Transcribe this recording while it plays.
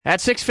At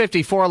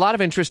 6:54, a lot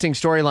of interesting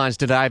storylines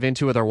to dive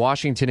into with our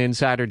Washington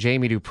insider,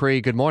 Jamie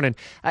Dupree. Good morning.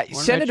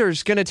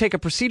 Senators going to take a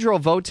procedural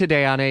vote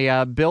today on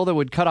a bill that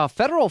would cut off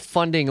federal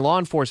funding law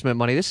enforcement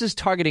money. This is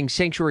targeting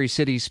sanctuary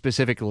cities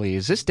specifically.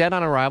 Is this dead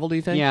on arrival, do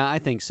you think? Yeah, I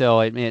think so.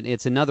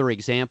 It's another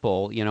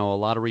example. A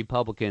lot of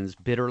Republicans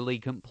bitterly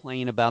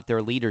complain about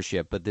their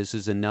leadership, but this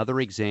is another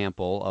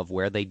example of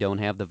where they don't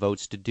have the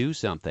votes to do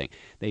something.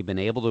 They've been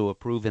able to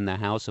approve in the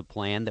House a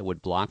plan that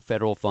would block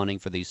federal funding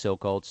for these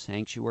so-called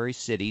sanctuary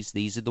cities.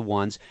 These are the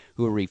ones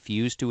who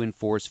refuse to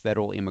enforce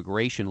federal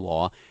immigration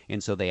law,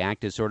 and so they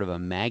act as sort of a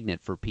magnet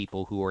for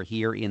people who are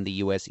here in the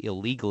U.S.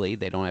 illegally.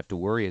 They don't have to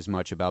worry as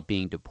much about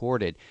being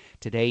deported.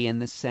 Today in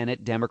the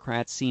Senate,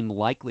 Democrats seem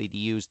likely to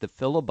use the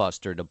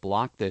filibuster to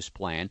block this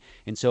plan,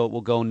 and so it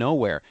will go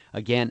nowhere.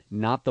 Again,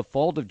 not the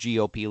fault of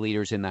GOP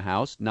leaders in the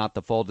House, not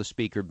the fault of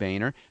Speaker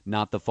Boehner,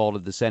 not the fault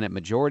of the Senate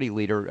Majority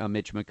Leader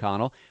Mitch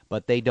McConnell,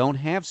 but they don't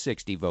have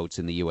 60 votes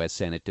in the U.S.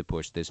 Senate to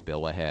push this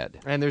bill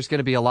ahead. And there's going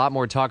to be a lot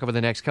more talk over the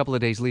next couple of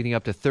days leading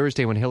up to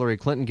Thursday when Hillary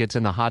Clinton gets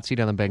in the hot seat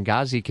on the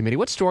Benghazi committee.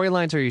 What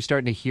storylines are you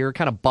starting to hear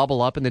kind of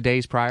bubble up in the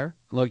days prior?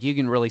 Look, you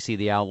can really see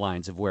the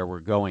outlines of where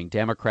we're going.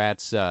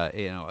 Democrats,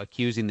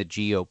 accusing the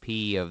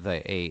GOP of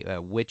a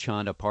witch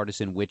hunt, a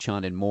partisan witch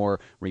hunt, and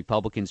more.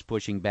 Republicans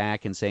pushing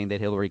back and saying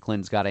that Hillary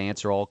Clinton's got to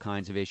answer all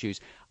kinds of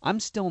issues. I'm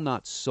still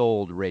not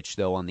sold, Rich,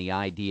 though, on the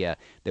idea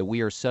that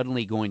we are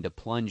suddenly going to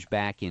plunge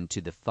back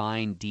into the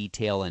fine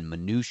detail and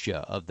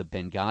minutia of the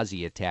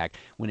Benghazi attack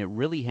when it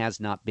really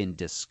has not been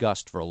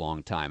discussed for a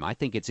long time. I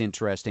think it's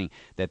interesting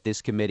that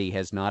this committee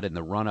has not, in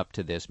the run-up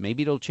to this,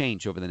 maybe it'll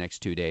change over the next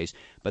 2 days,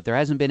 but there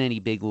hasn't been any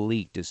big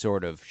leak to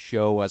sort of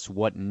show us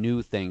what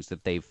new things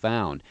that they've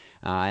found.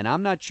 And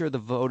I'm not sure the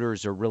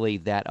voters are really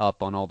that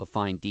up on all the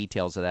fine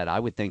details of that. I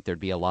would think there'd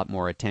be a lot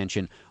more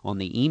attention on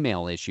the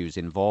email issues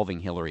involving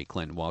Hillary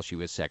Clinton while she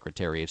was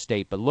Secretary of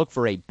State. But look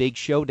for a big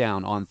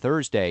showdown on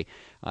Thursday.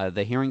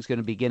 The hearing's going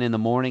to begin in the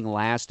morning,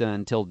 last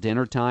until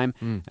dinner time.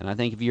 And I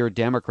think if you're a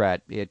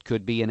Democrat, it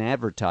could be an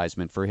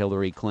advertisement for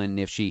Hillary Clinton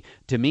if she,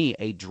 to me,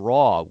 a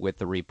draw with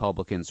the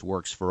Republicans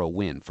works for a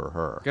win for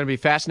her. Going to be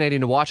fascinating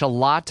to watch. A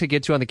lot to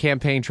get to on the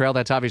campaign trail.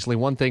 That's obviously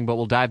one thing, but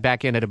we'll dive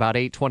back in at about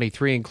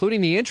 8:23,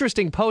 including the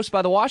interesting post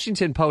by the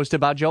Washington Post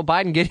about Joe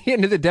Biden getting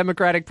into the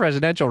Democratic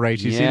presidential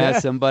race. You see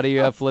that?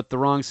 Somebody flipped the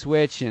wrong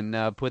switch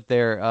and put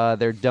their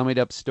dummied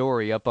up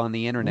story up on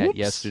the internet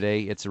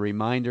yesterday. It's a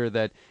reminder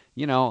that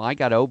I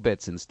got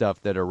obits and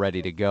stuff that are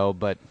ready to go,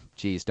 but,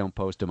 geez, don't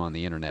post them on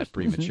the internet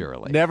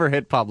prematurely. Never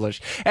hit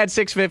publish. At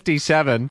 6:57.